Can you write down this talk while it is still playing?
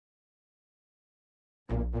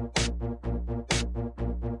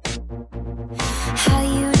How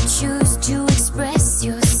you choose to express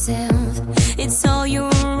yourself, it's all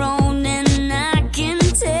your own, and I can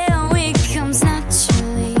tell it comes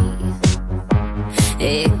naturally.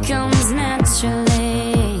 It comes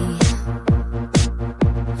naturally.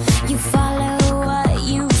 You follow what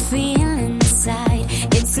you feel inside.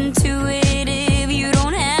 It's intuitive, you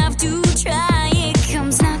don't have to try. It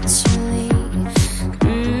comes naturally.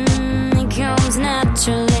 It comes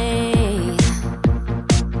naturally.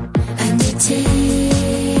 And it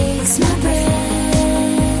takes my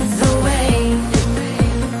breath away.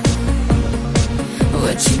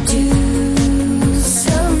 What you do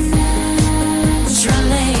so naturally.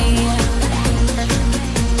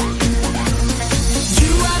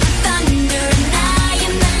 You are the thunder and I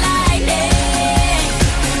am the lightning,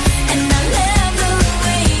 and I love the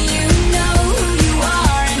way you know who you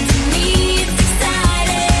are, and to me it's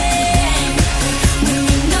exciting when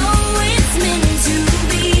you know it's meant to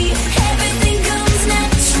be. Everything comes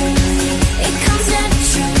naturally, it comes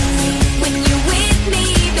naturally when you're with me,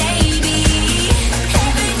 baby.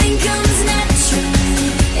 Everything comes naturally,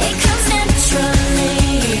 it comes naturally,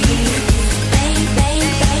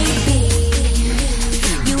 baby.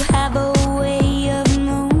 You have a way of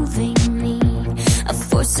moving me, a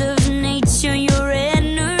force of nature, your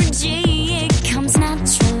energy. It comes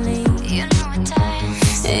naturally. You know it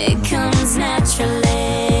does. It comes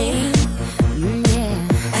naturally.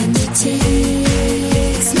 Yeah. And it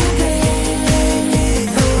takes my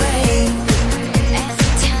breath away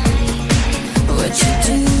every time. What you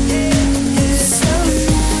do so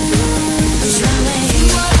naturally. You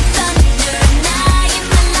are the thunder and I am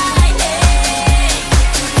the lightning,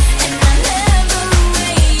 and I love the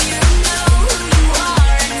way you know who you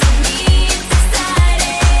are, and to me it's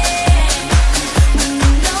exciting when you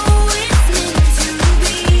know it's meant to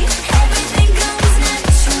be.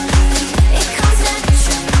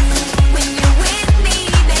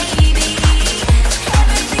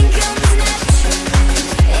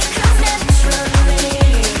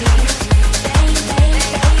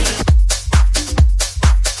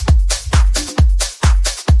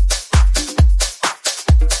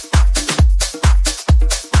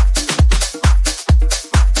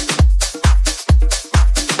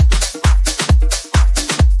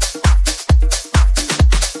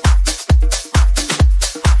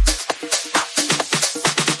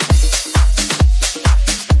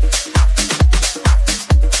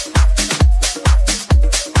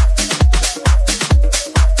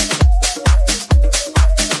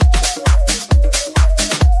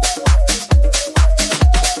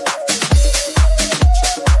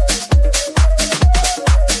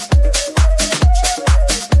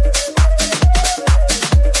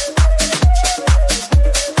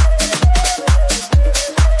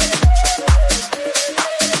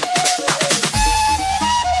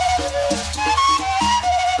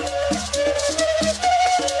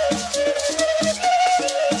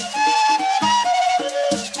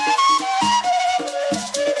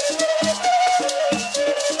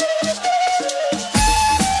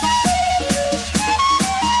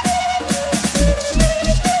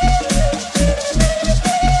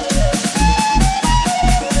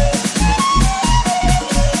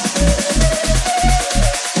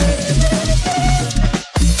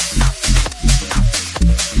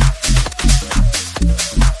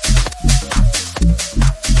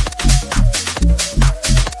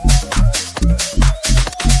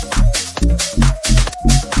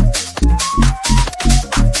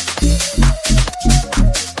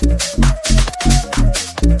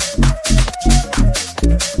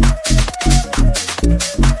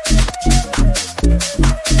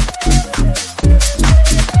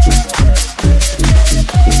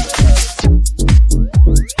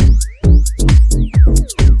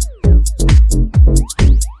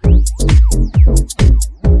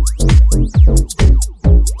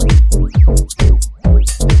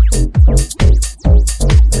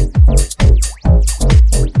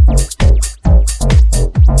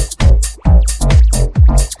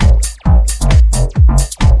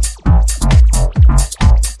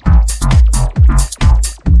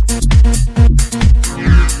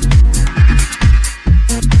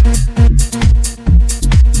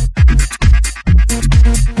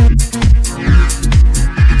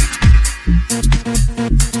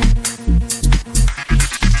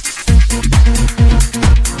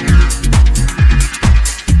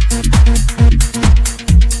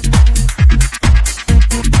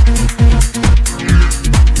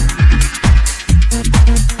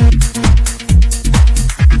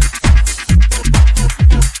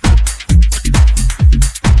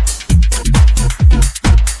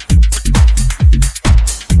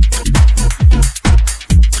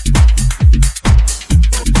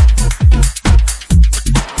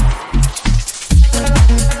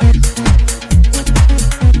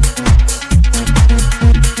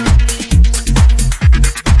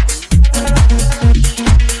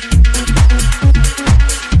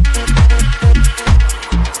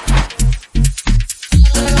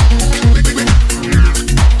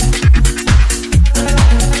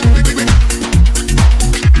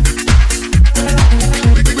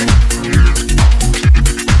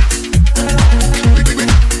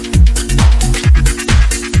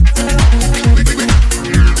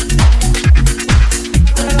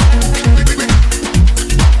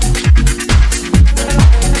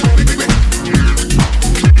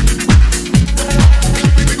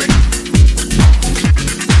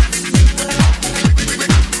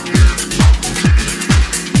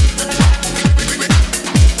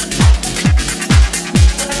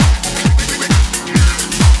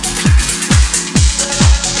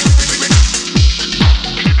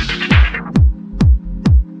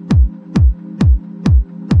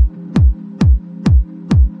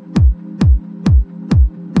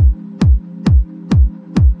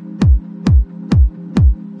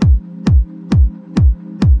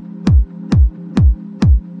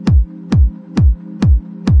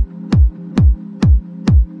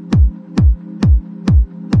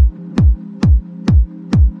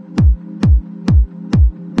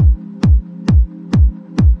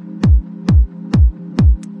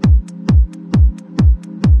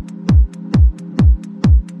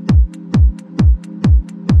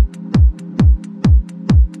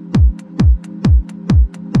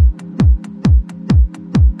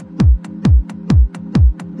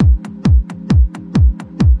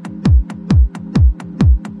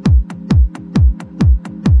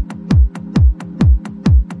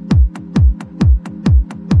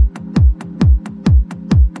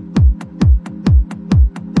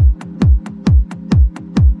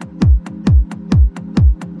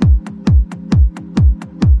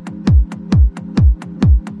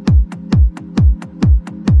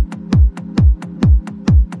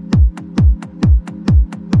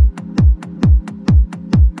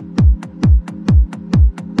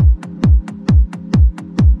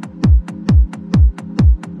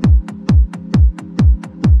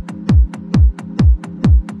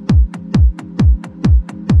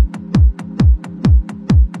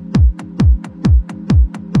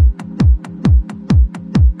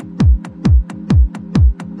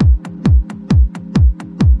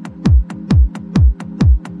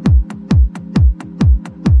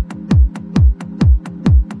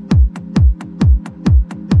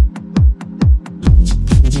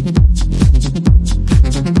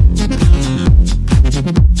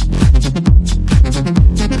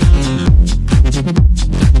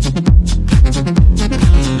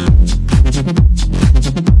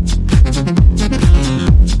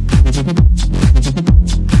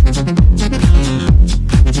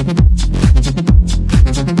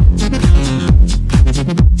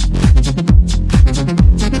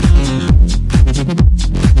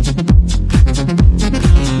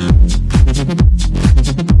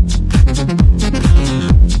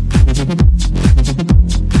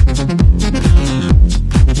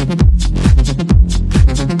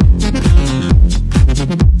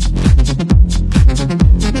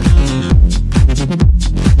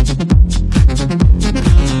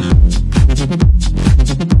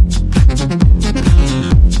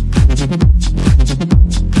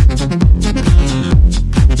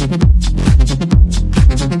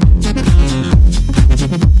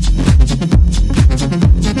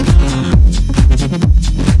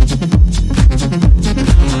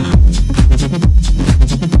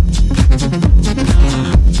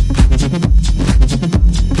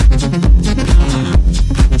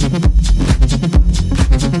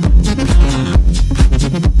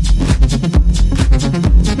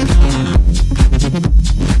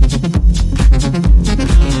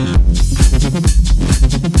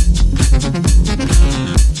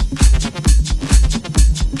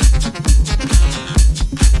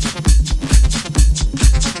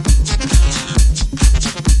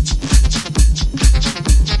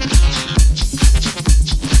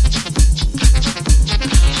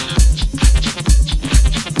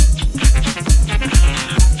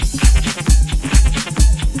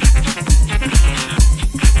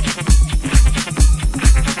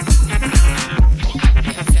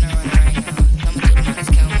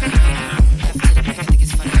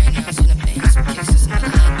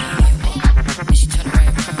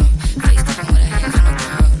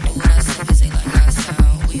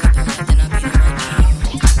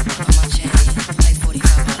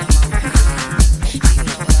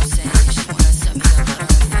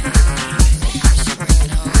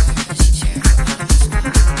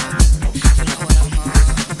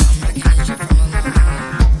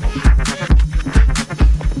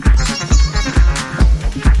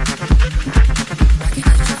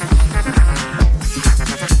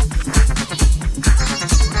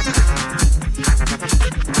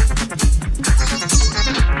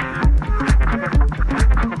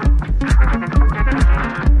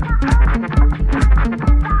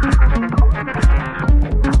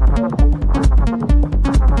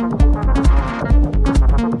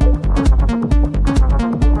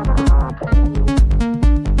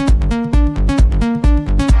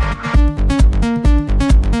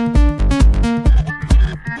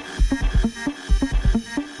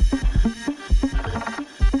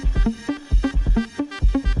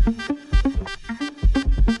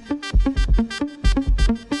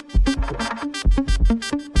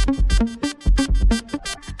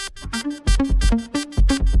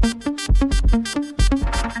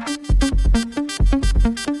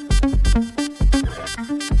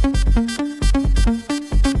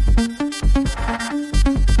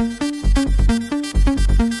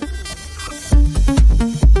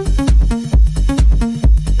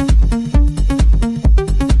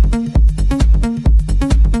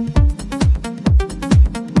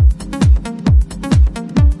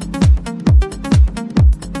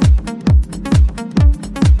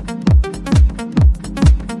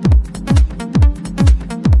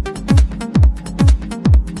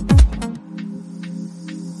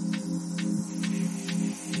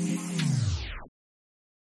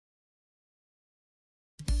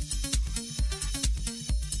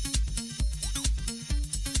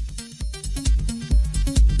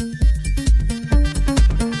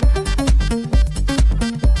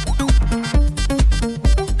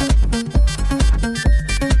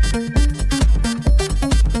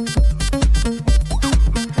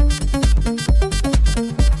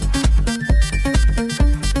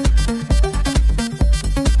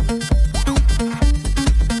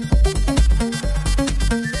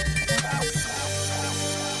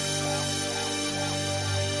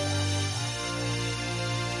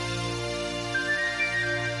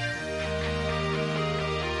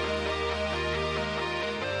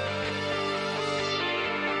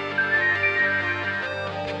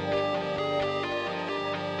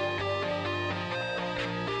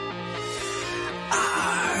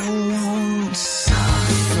 won't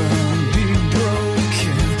suffer, be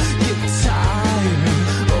broken, get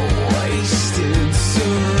tired, or wasted,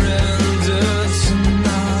 surrender to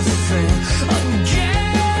nothing. I'll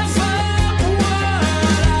give up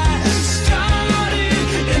what I started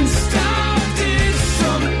and stopped it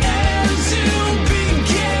from end to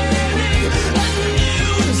beginning. A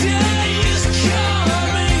new day is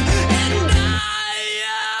coming, and I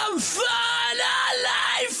am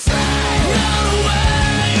finally free. No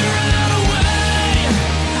way around.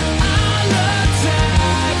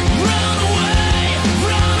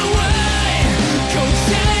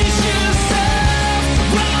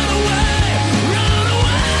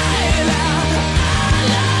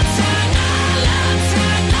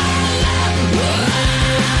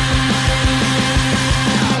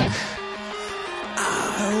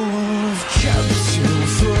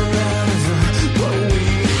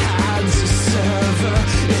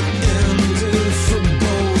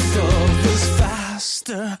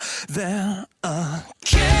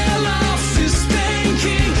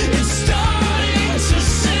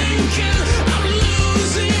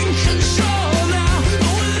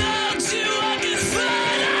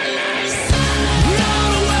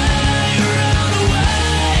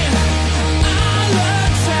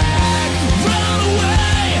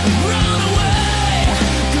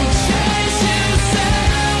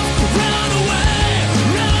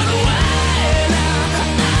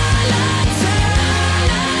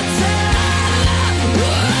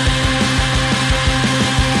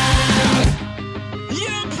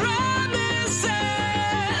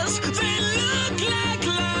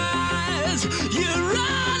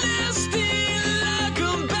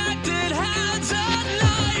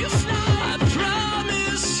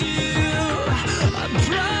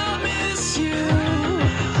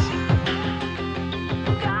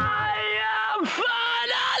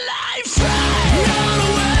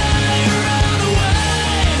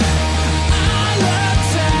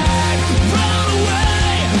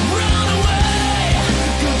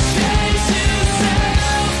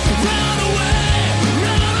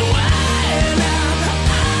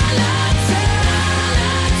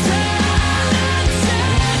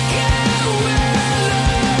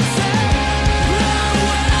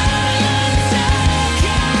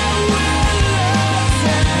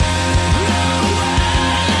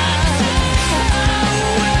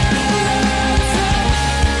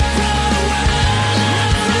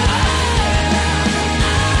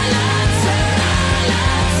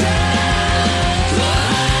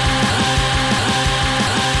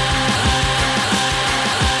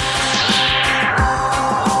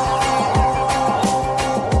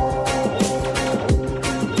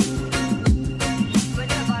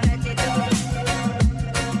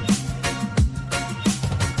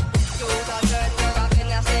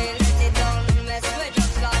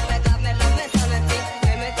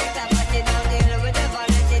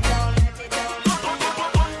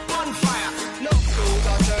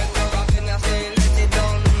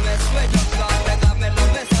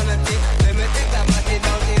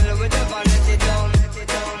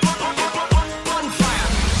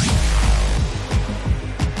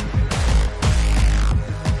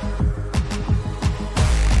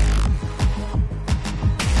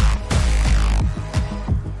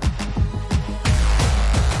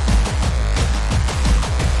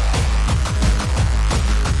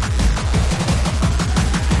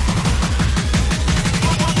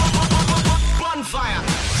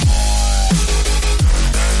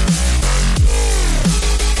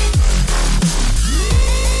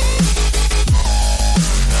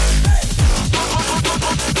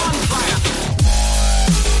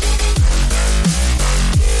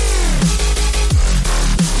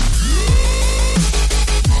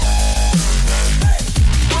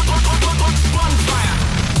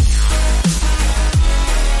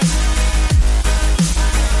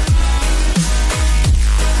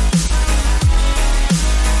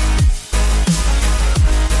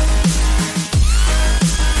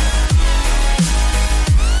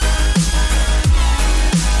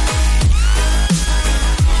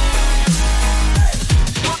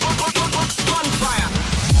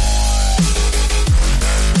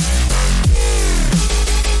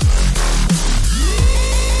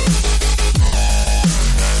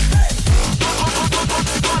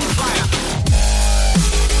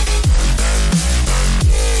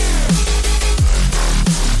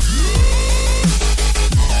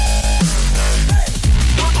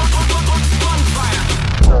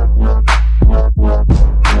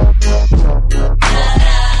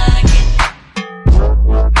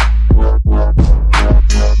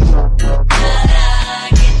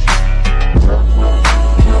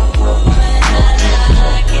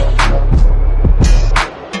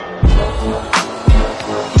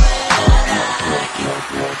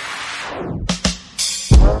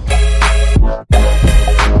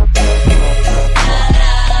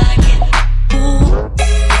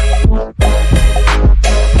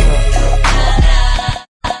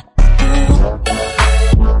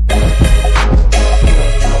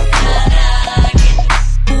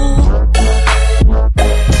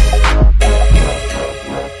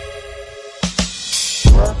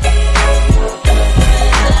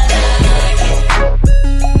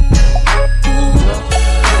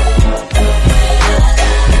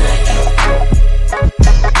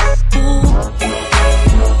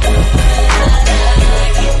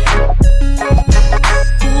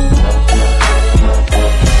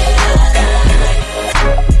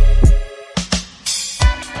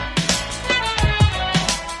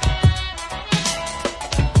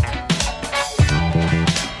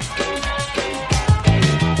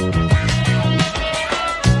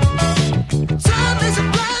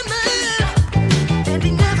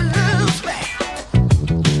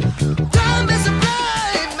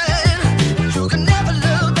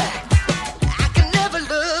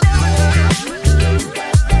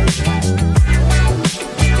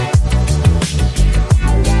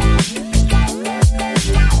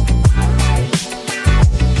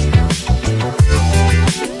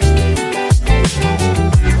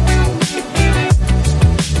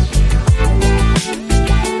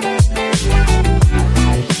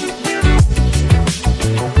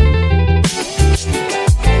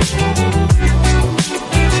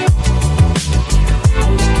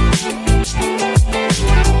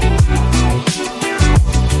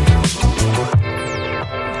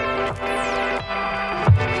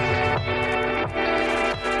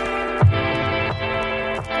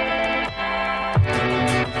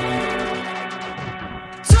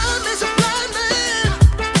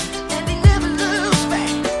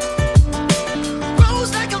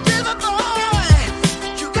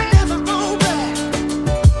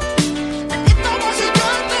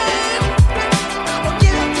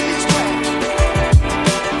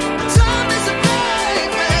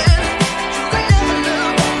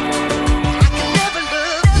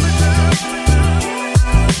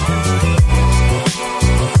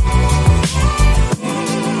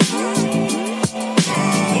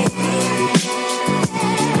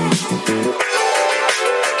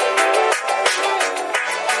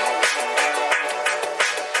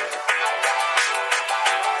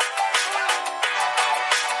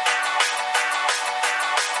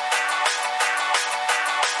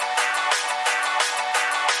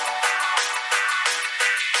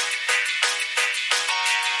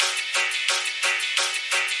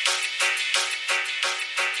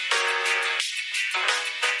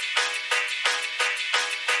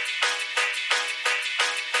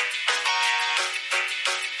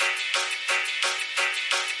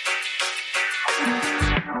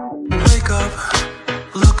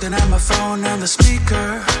 phone and the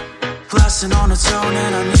speaker blasting on its own,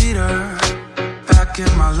 and I need her back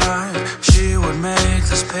in my life. She would make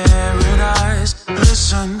this paradise.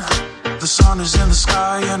 Listen, the sun is in the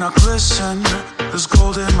sky and I glisten. There's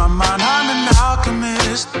gold in my mind, I'm an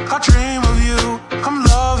alchemist. I dream of you, I'm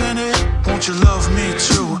loving it. Won't you love me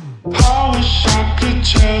too? I wish I could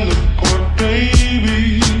teleport,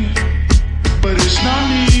 baby, but it's not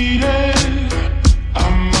needed.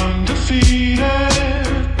 I'm undefeated.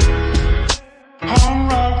 I'm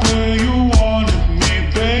right where you wanted me,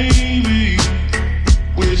 baby.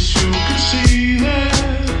 Wish you could see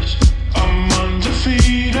this. I'm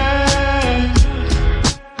undefeated.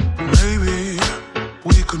 Maybe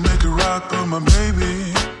we could make it right, but my baby,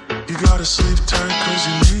 you gotta sleep tight 'cause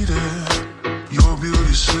you need it. Your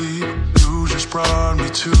beauty sleep, you just brought me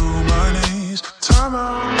to my knees. Time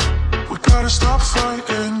out, we gotta stop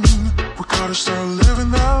fighting. We gotta start living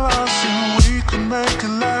that life, and we could make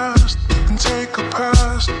it last. And take a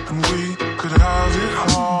past, and we could have it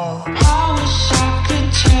all. I wish I could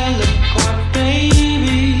teleport,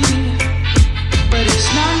 baby, but it's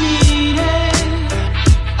not needed.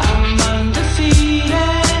 I'm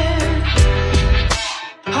undefeated.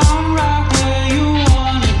 I'm right where you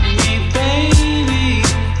wanted me, baby.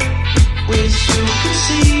 Wish you could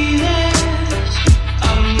see this.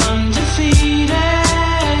 I'm undefeated.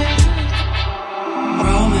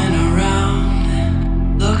 Roaming around,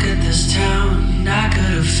 look at this town. I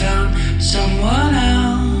could have found someone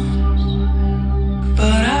else,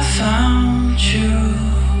 but I found you.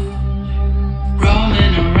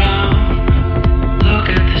 Roaming around, look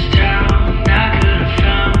at this town. I could have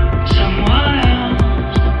found someone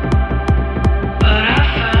else, but I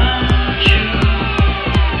found you.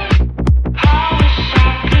 I wish I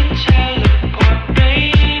could teleport,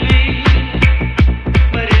 baby,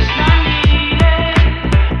 but it's not needed.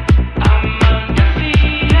 I'm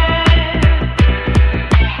undefeated.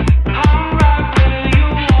 I'm right where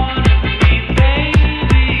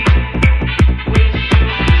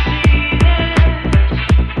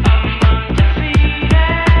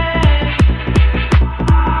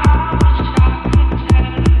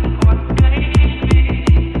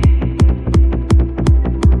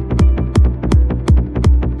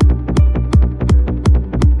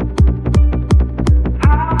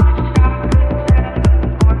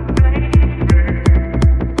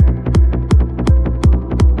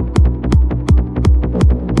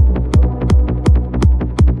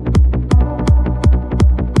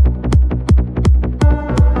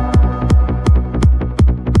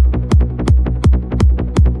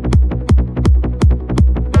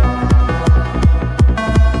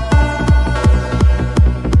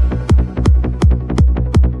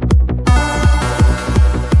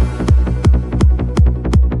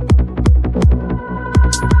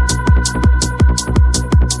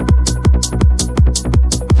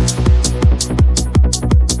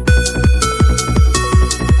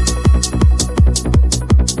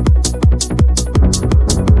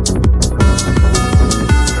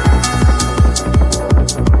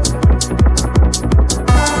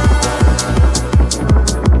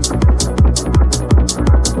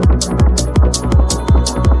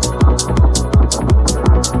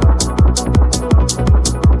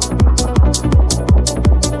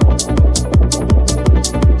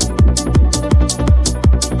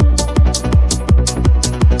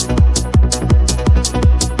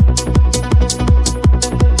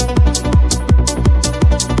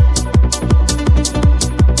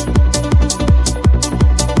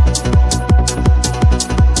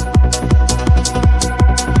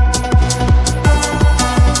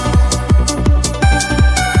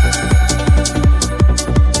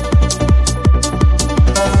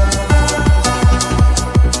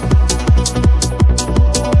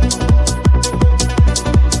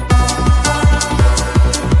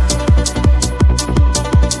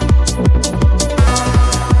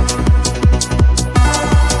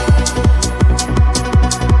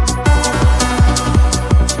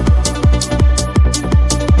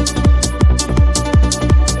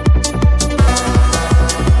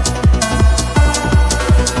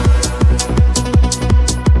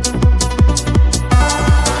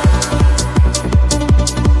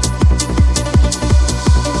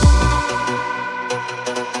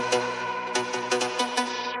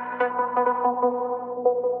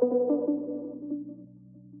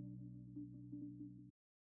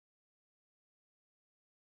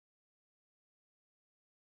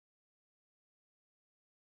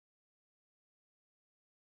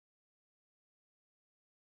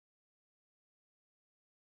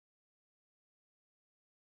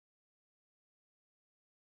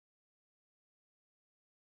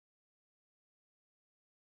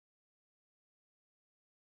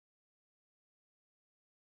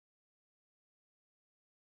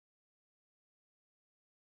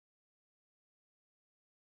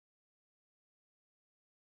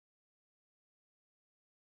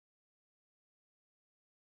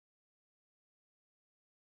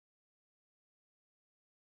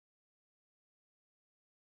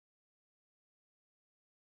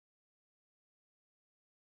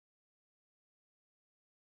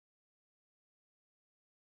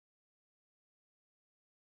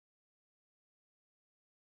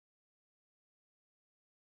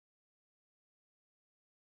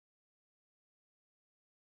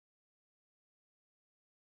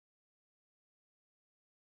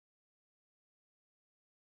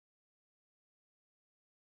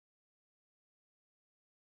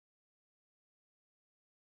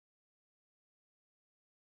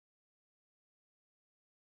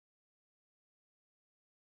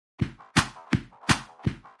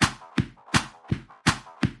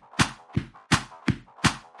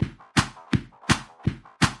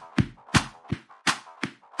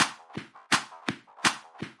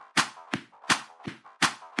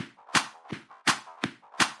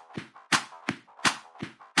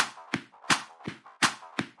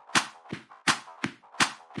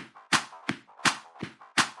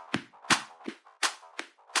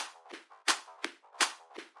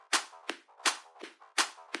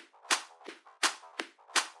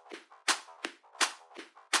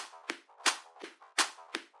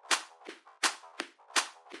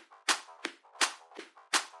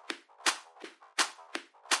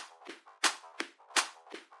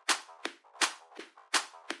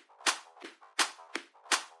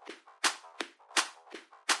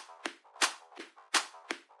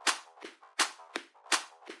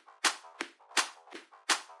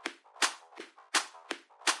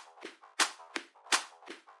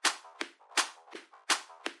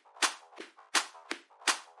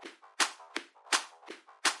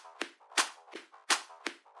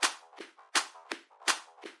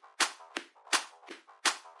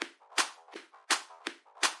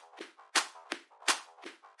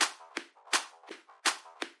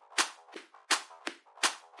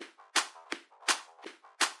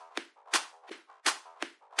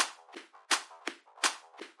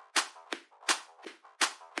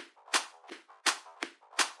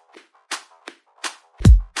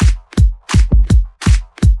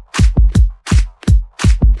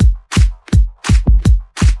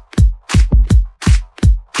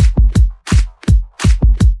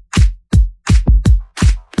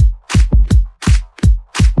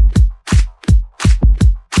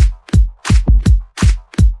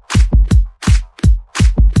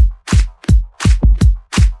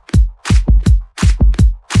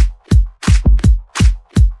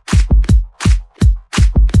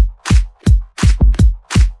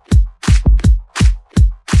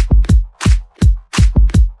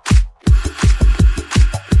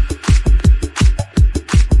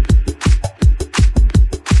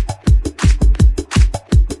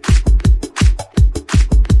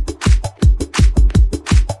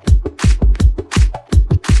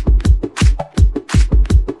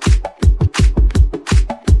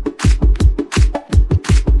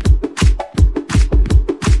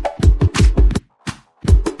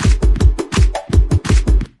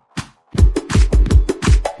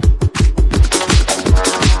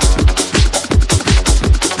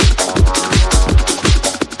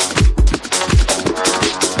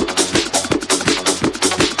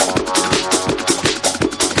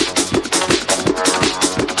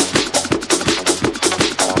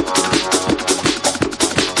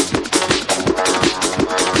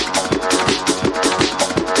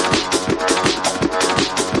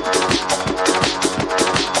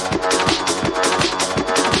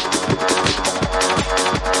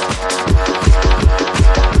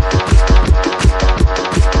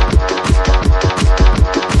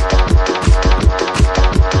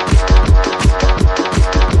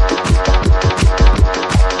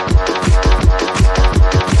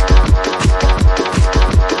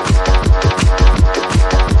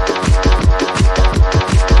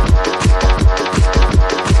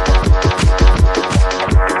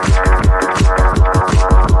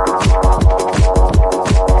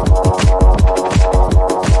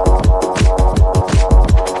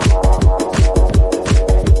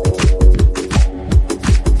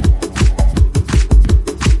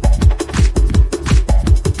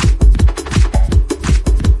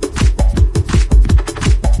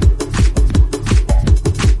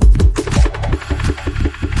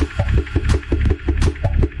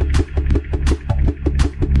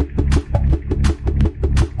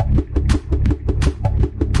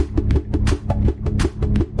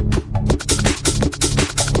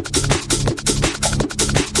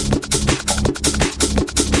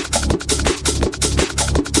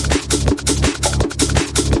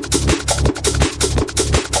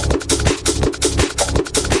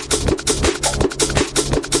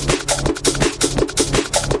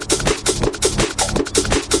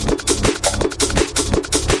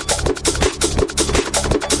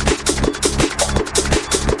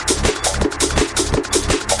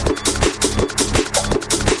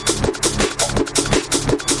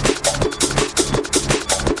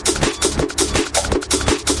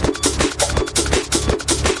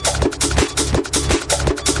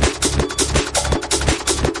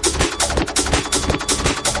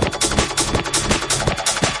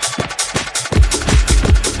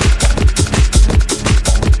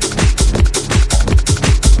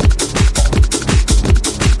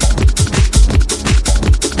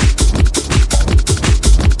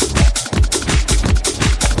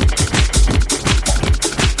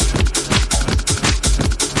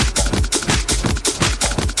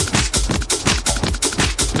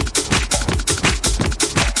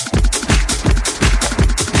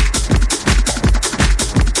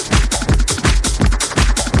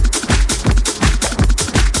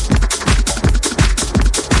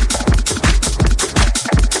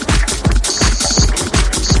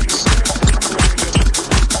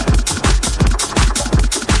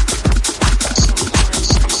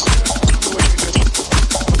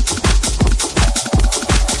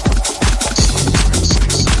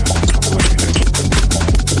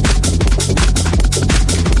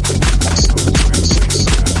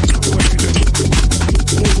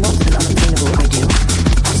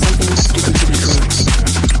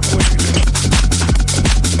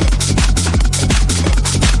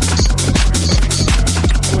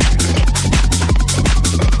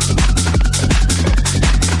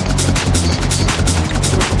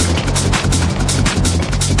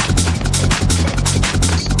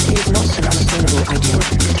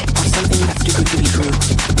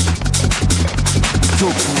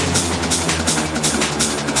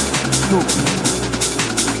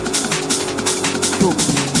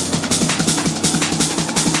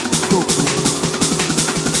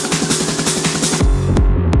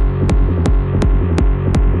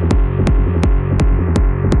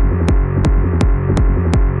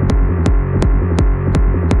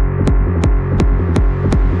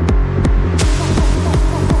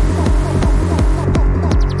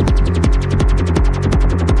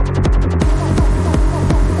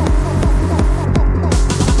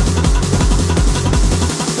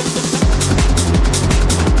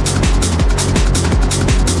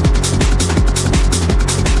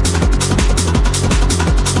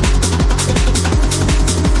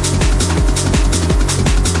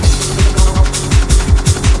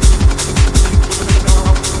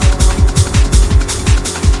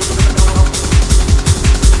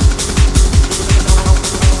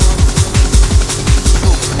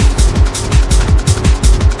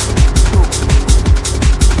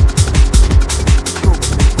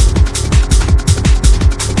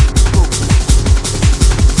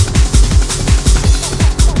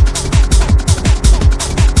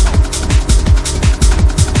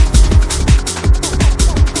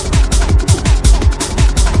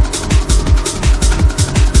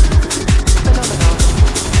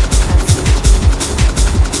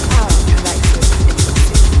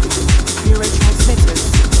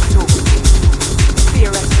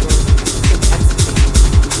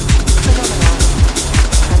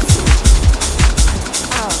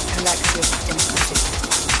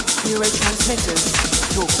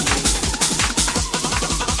neurotransmitters. Talk to me.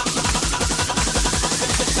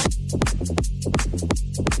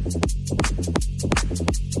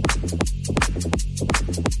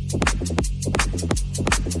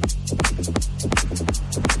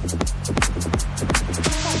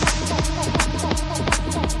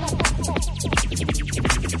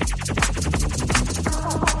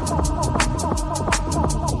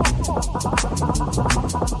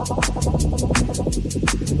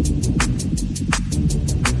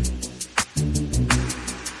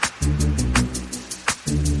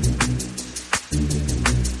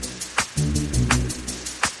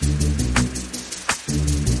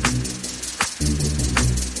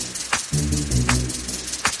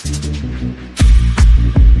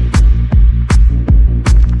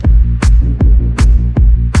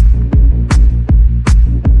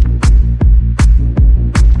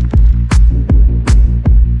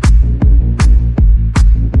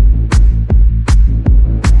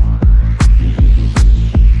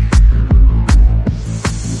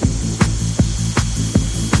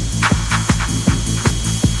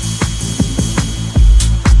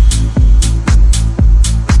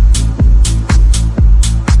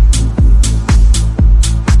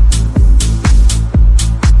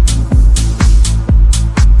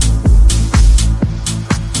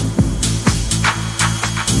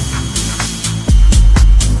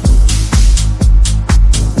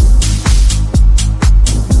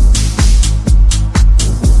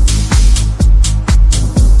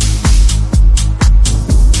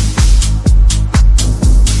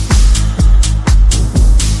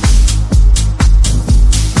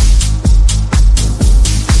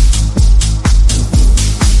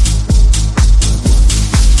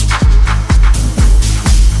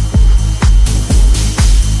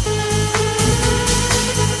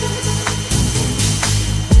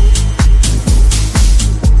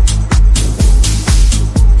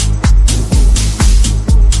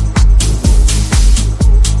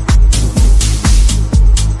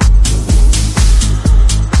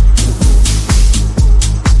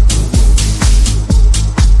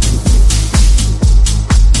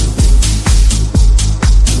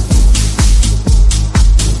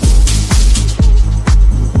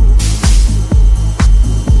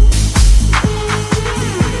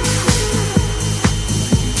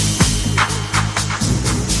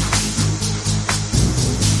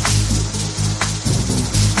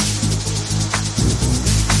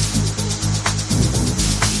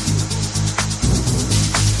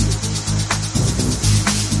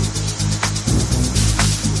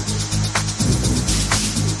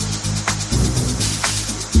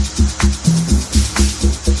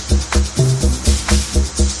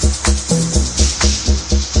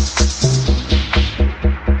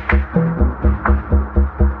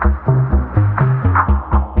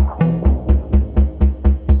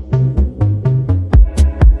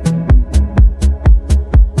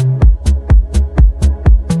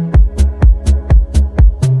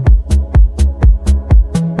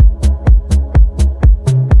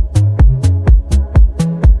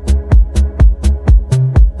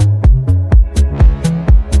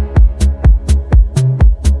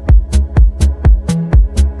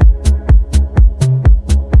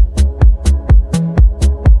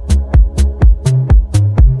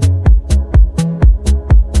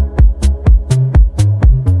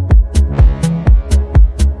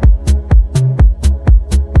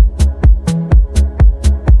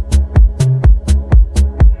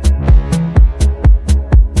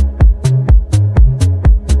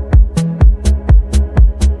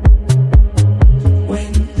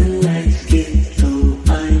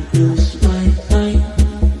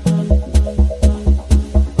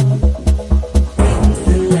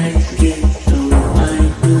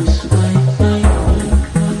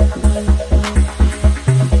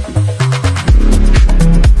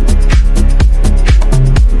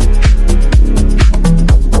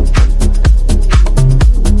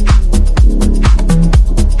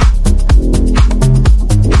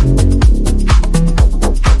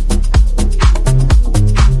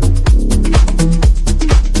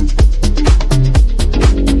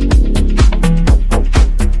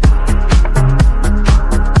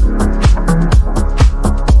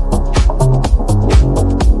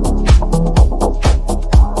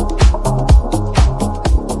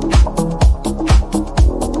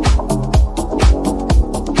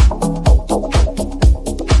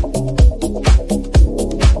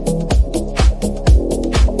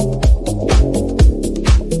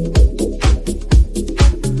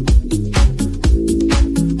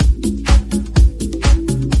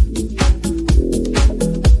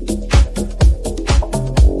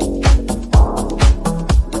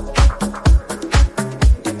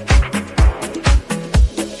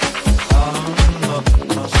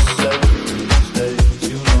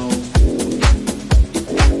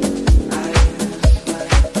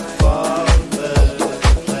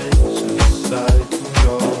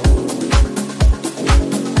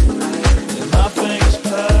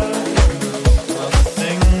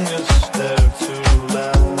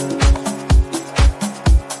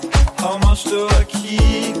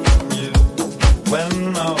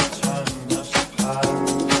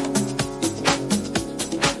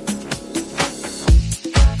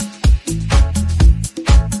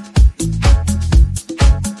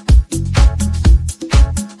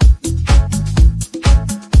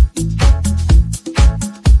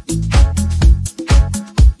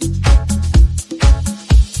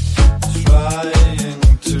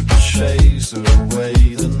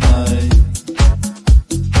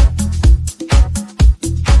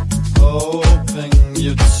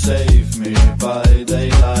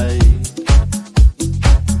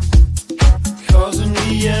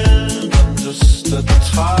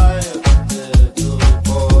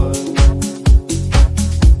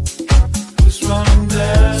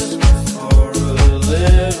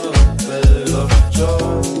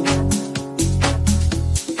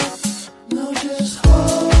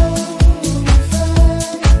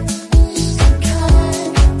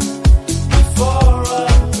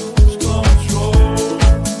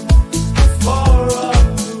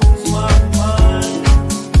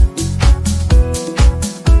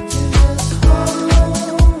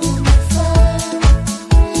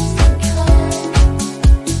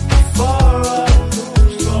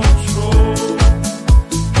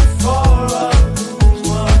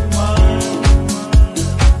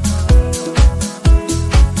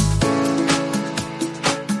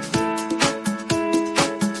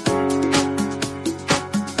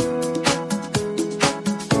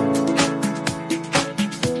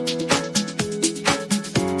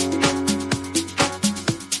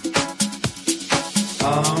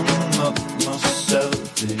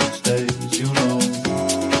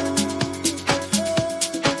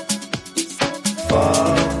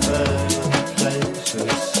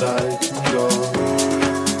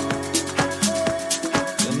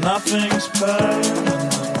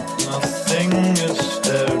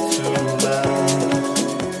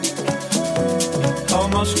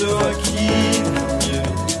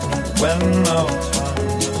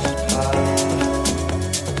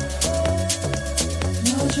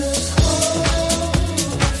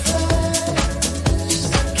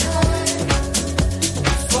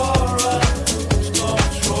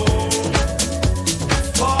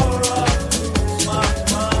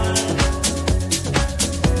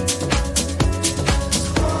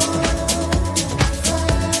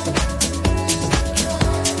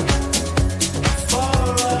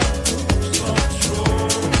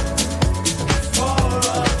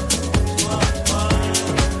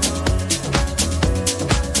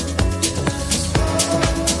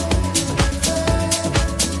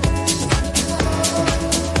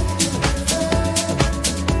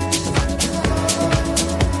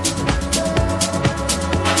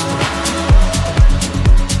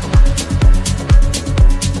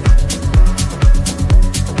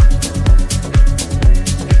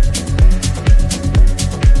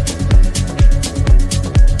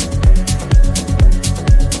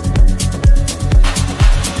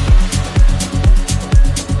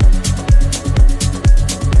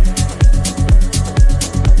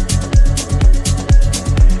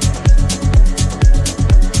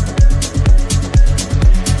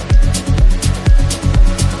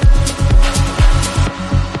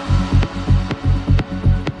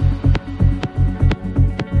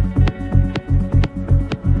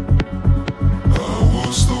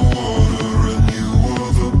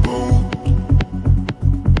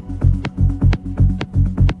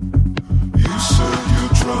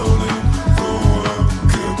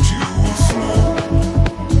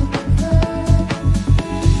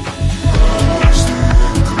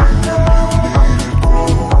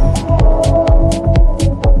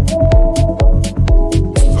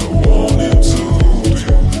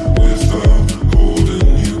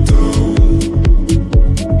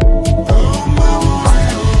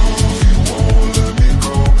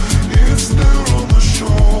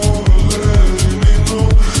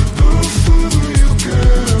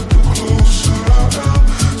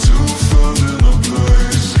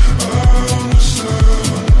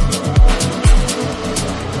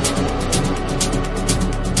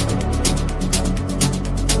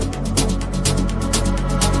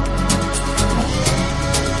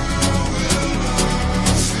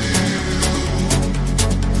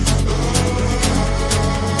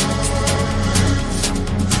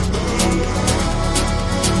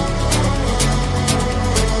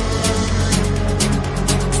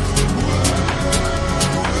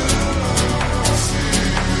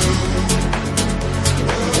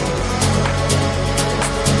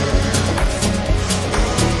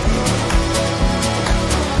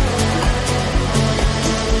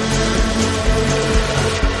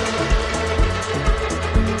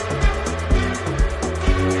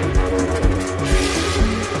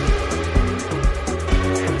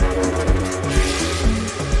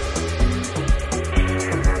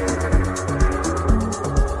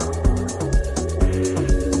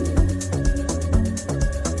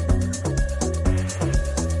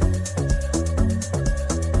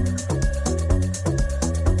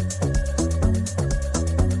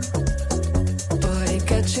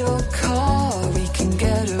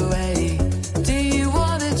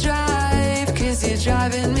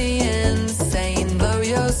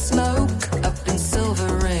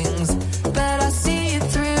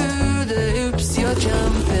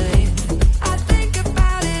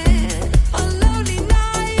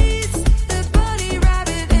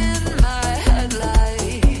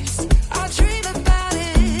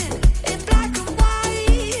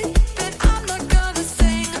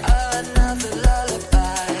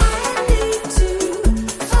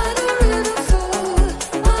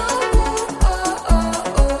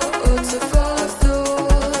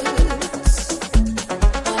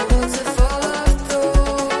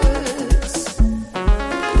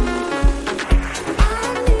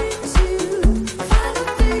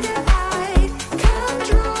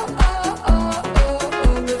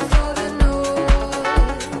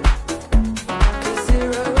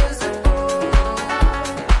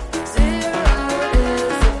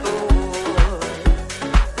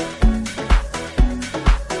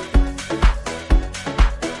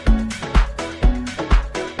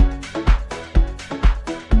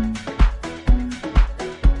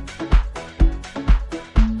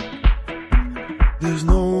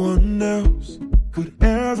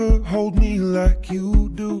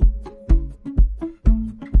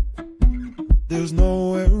 There's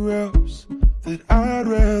nowhere else that I'd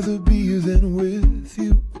rather be than with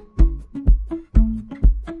you.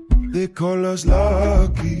 They call us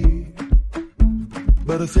lucky,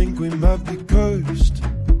 but I think we might be cursed.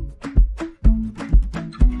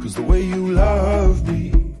 'Cause the way you love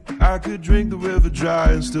me, I could drink the river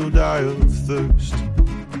dry and still die of thirst.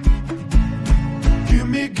 Give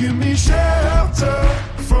me shelter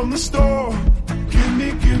from the storm. Give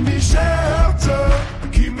me shelter,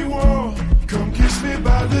 keep me warm. Come kiss me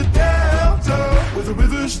by the delta with a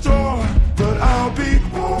river storm. But I'll be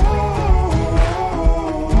warm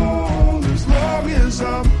as long as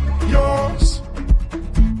I'm yours.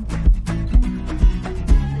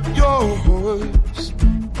 Yours.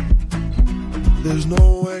 There's no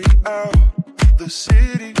way out. The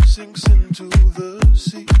city sinks into the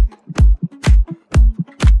sea.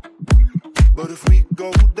 But if we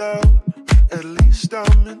go down, at least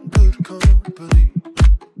I'm in good company.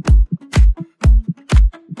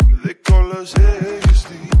 They call us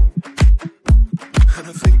hasty, and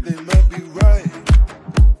I think they might be right.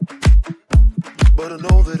 But I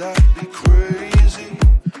know that I'd be crazy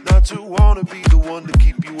not to wanna be the one to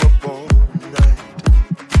keep you up all night.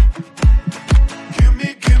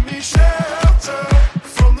 Give me shelter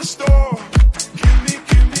from the storm. Give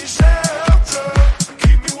me shelter,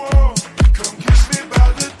 keep me warm. Come kiss me by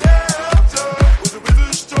the delta with a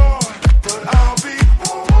river storm. But I'll be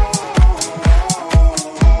warm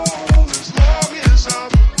as long as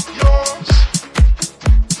I'm yours.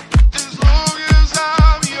 As long as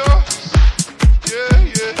I'm yours. Yeah,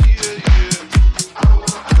 yeah, yeah, yeah.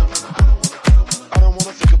 I don't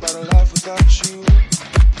wanna think about a life without you.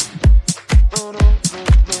 No, no, no,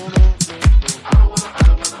 no, no, no.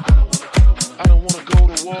 I don't wanna go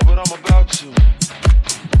to war, but I'm about to.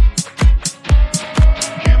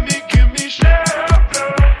 Give me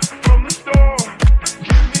shelter from the storm.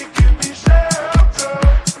 Give me shelter,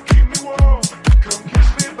 keep me warm. Come kiss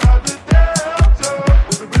me by the delta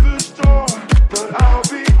with a river storm. But I'll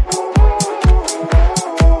be warm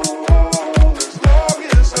as long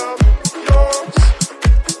as I'm yours.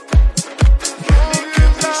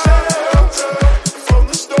 Give me shelter from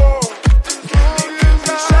the storm. Give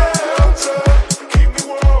me shelter, keep me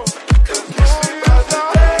warm. Come kiss me by the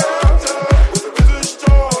delta with a river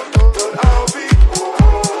storm. But I'll be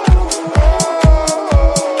warm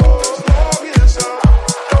as long as I'm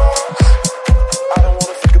yours. I don't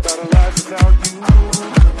wanna think about a life without you.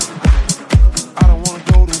 I don't wanna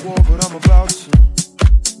go to war, but I'm about to.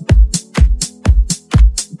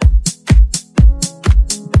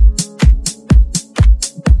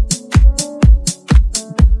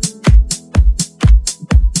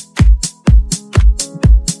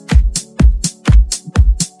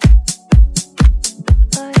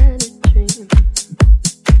 I had a dream.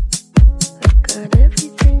 I got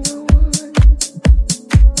everything I want.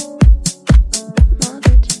 Now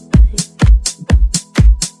that you think,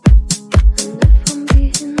 and if I'm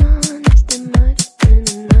being honest, it might have been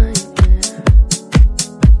a nightmare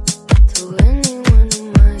to anyone who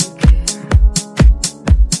might care.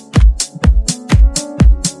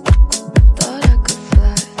 Thought I could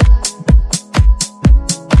fly,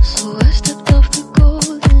 so I stepped off the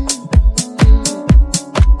golden.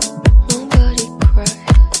 Nobody cried.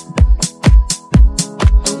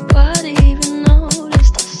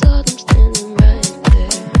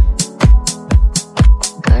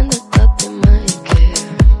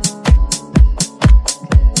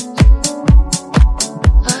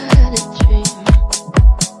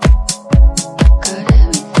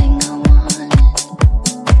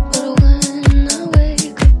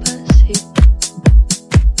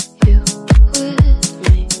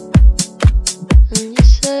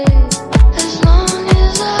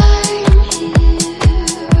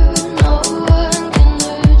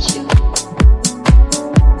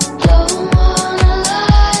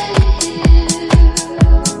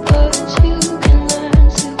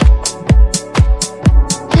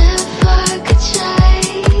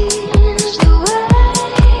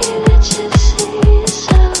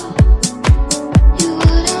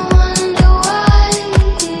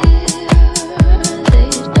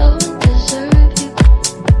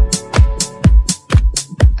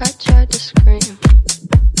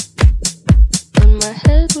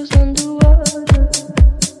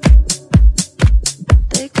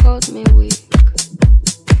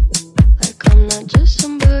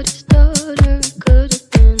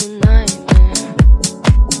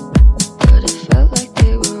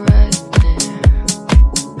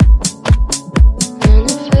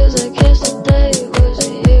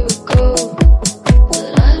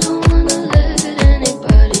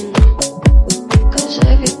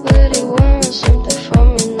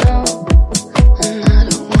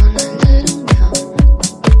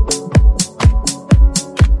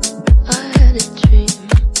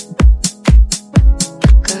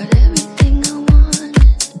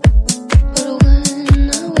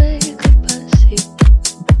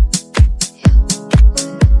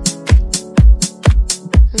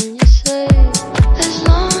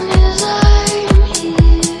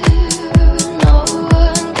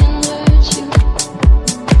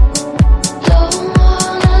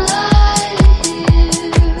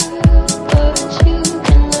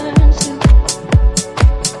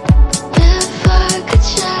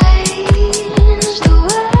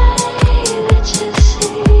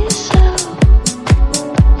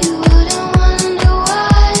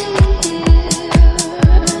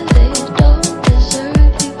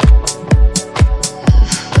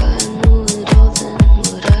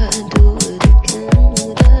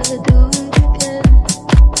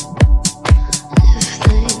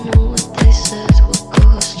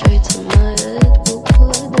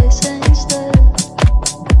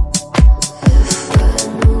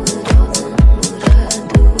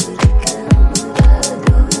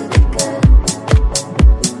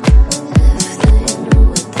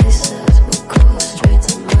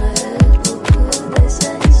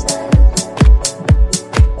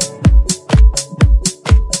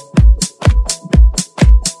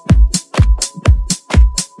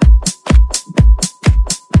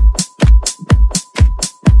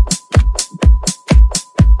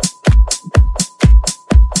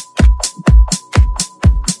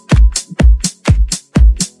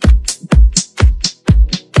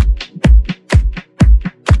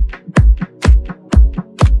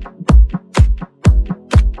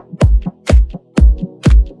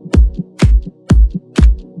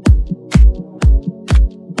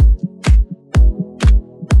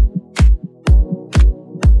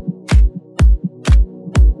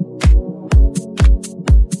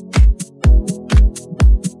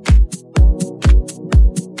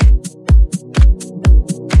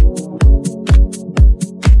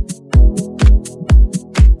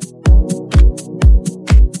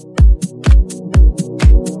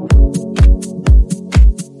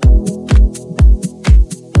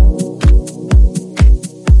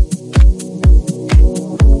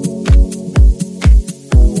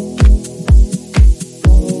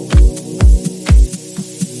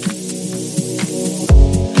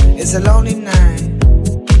 It's a lonely night.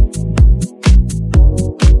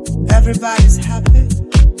 Everybody's happy.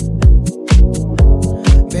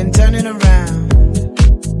 Been turning around,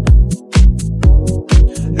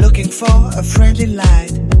 looking for a friendly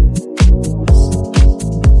light,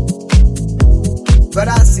 but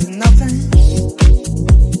I see nothing.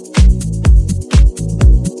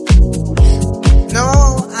 No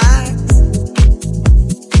eyes,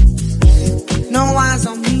 no eyes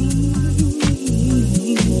on me.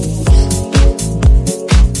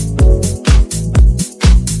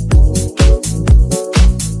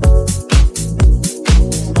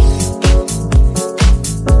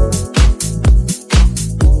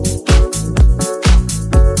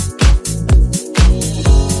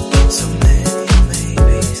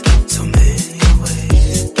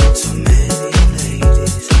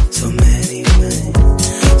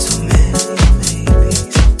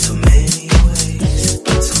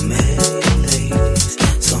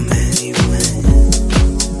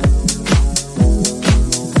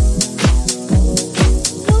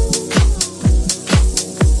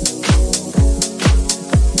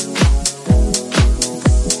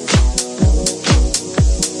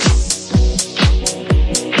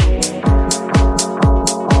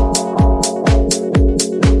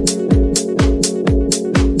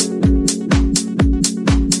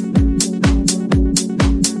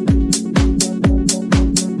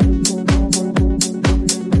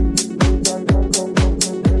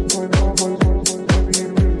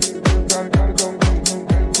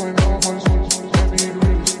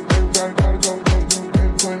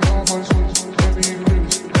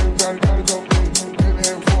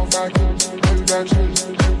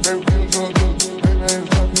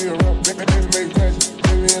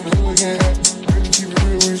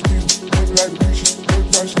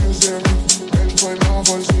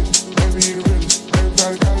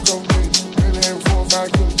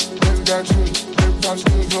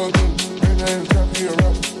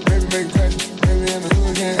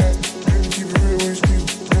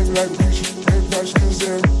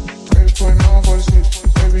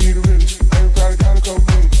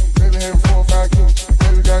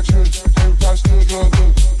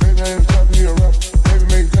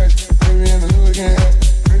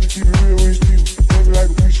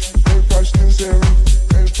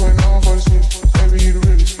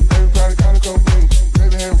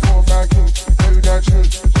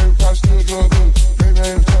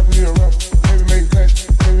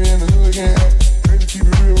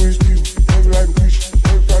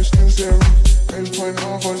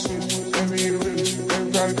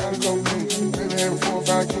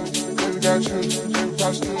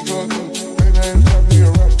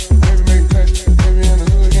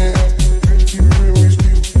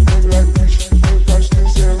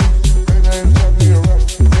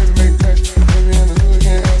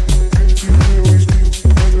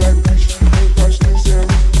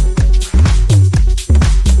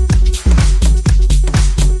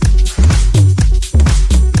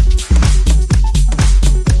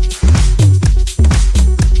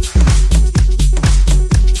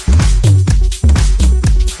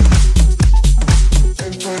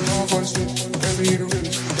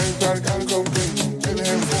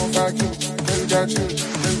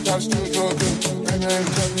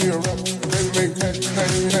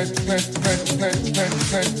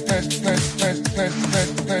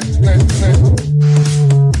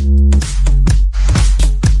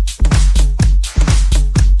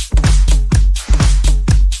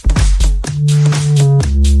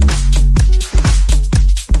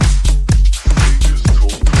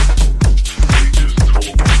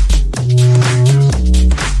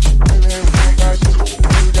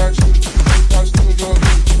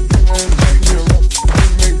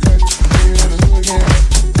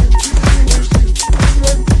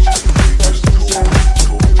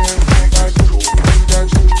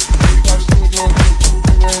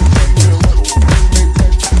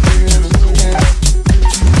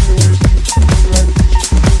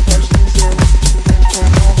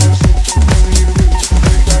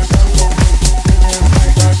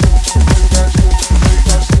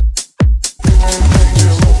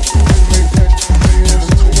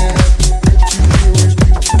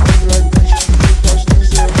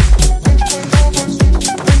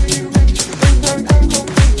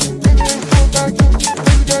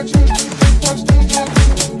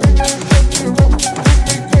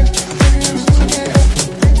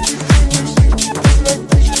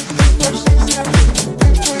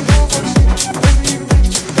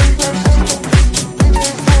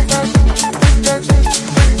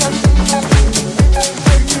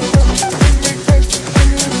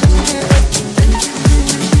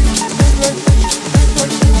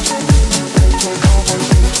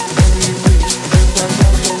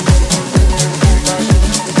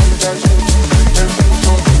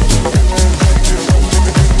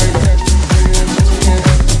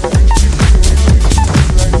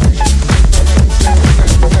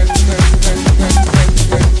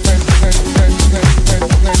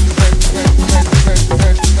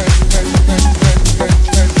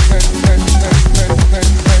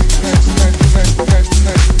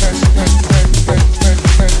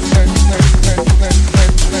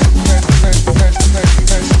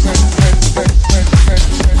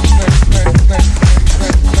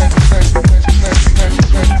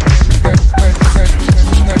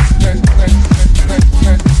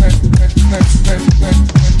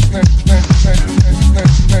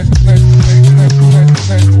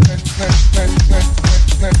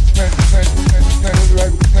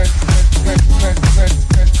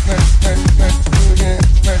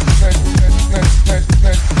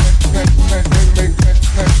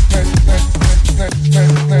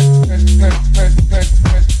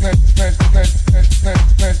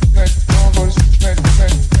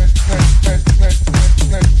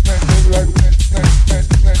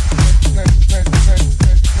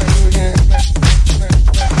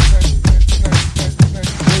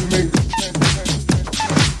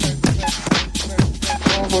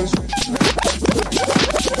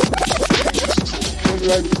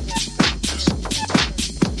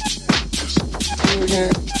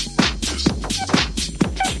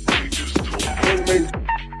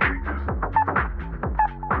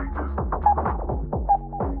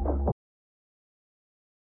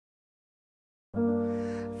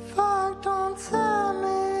 Fuck, don't tell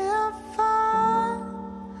me apart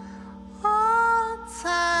all the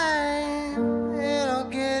time. It'll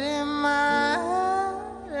get in my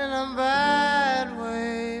head in a bad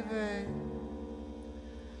way, babe.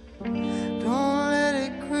 Don't let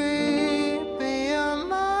it creep in your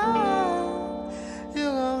mind. You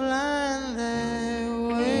go blind that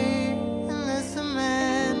way, and it's a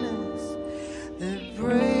madness that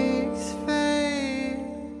breaks faith.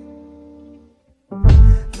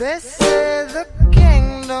 They say the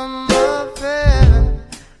kingdom of heaven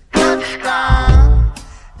touched down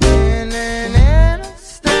in an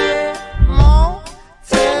interstate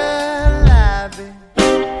motel lobby.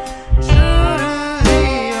 True to the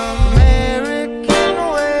American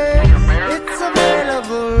way, it's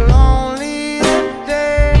available only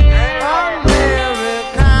today.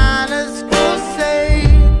 Americana's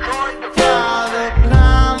crusade for the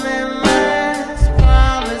common man's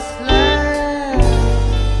promised land.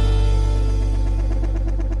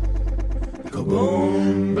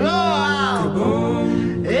 Kaboom, blow out,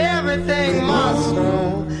 kaboom. Everything must go,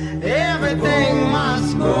 everything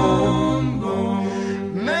must go.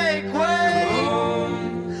 Make way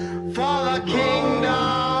for the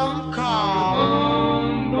kingdom come.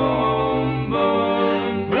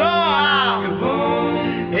 Blow out,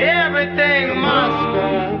 everything must go,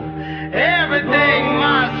 everything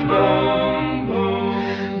must go.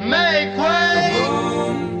 Make way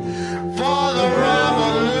for the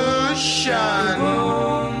revolution.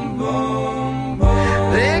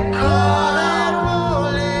 They call that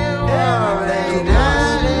holy war. They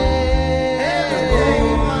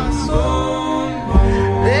must go.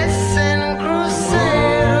 They send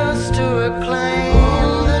crusaders to reclaim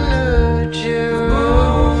the New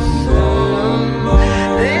Jerusalem.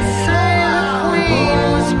 They say the queen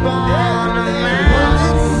was born a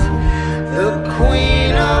mass, the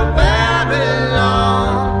queen of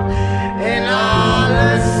Babylon, and all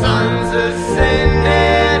her sons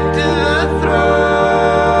ascended to the throne.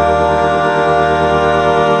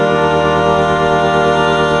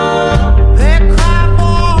 They cry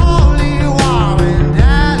for holy war in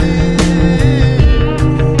Dallas.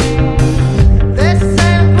 They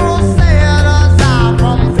send crusaders out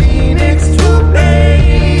from Phoenix to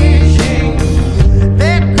Beijing.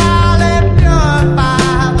 They call it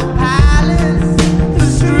purify the palace, the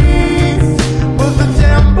streets, but the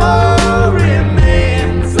temple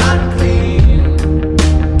remains unclean.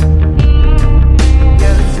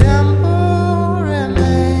 Yeah, the temple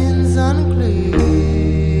remains unclean.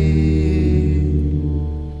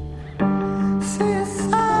 See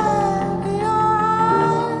inside your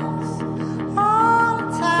eyes all the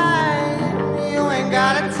time. You ain't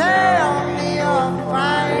gotta tell me you're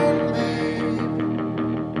frightened, babe.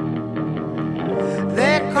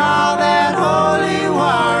 They call that holy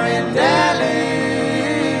war in Dallas.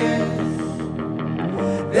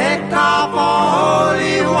 They call for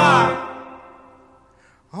holy war.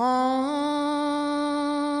 Oh.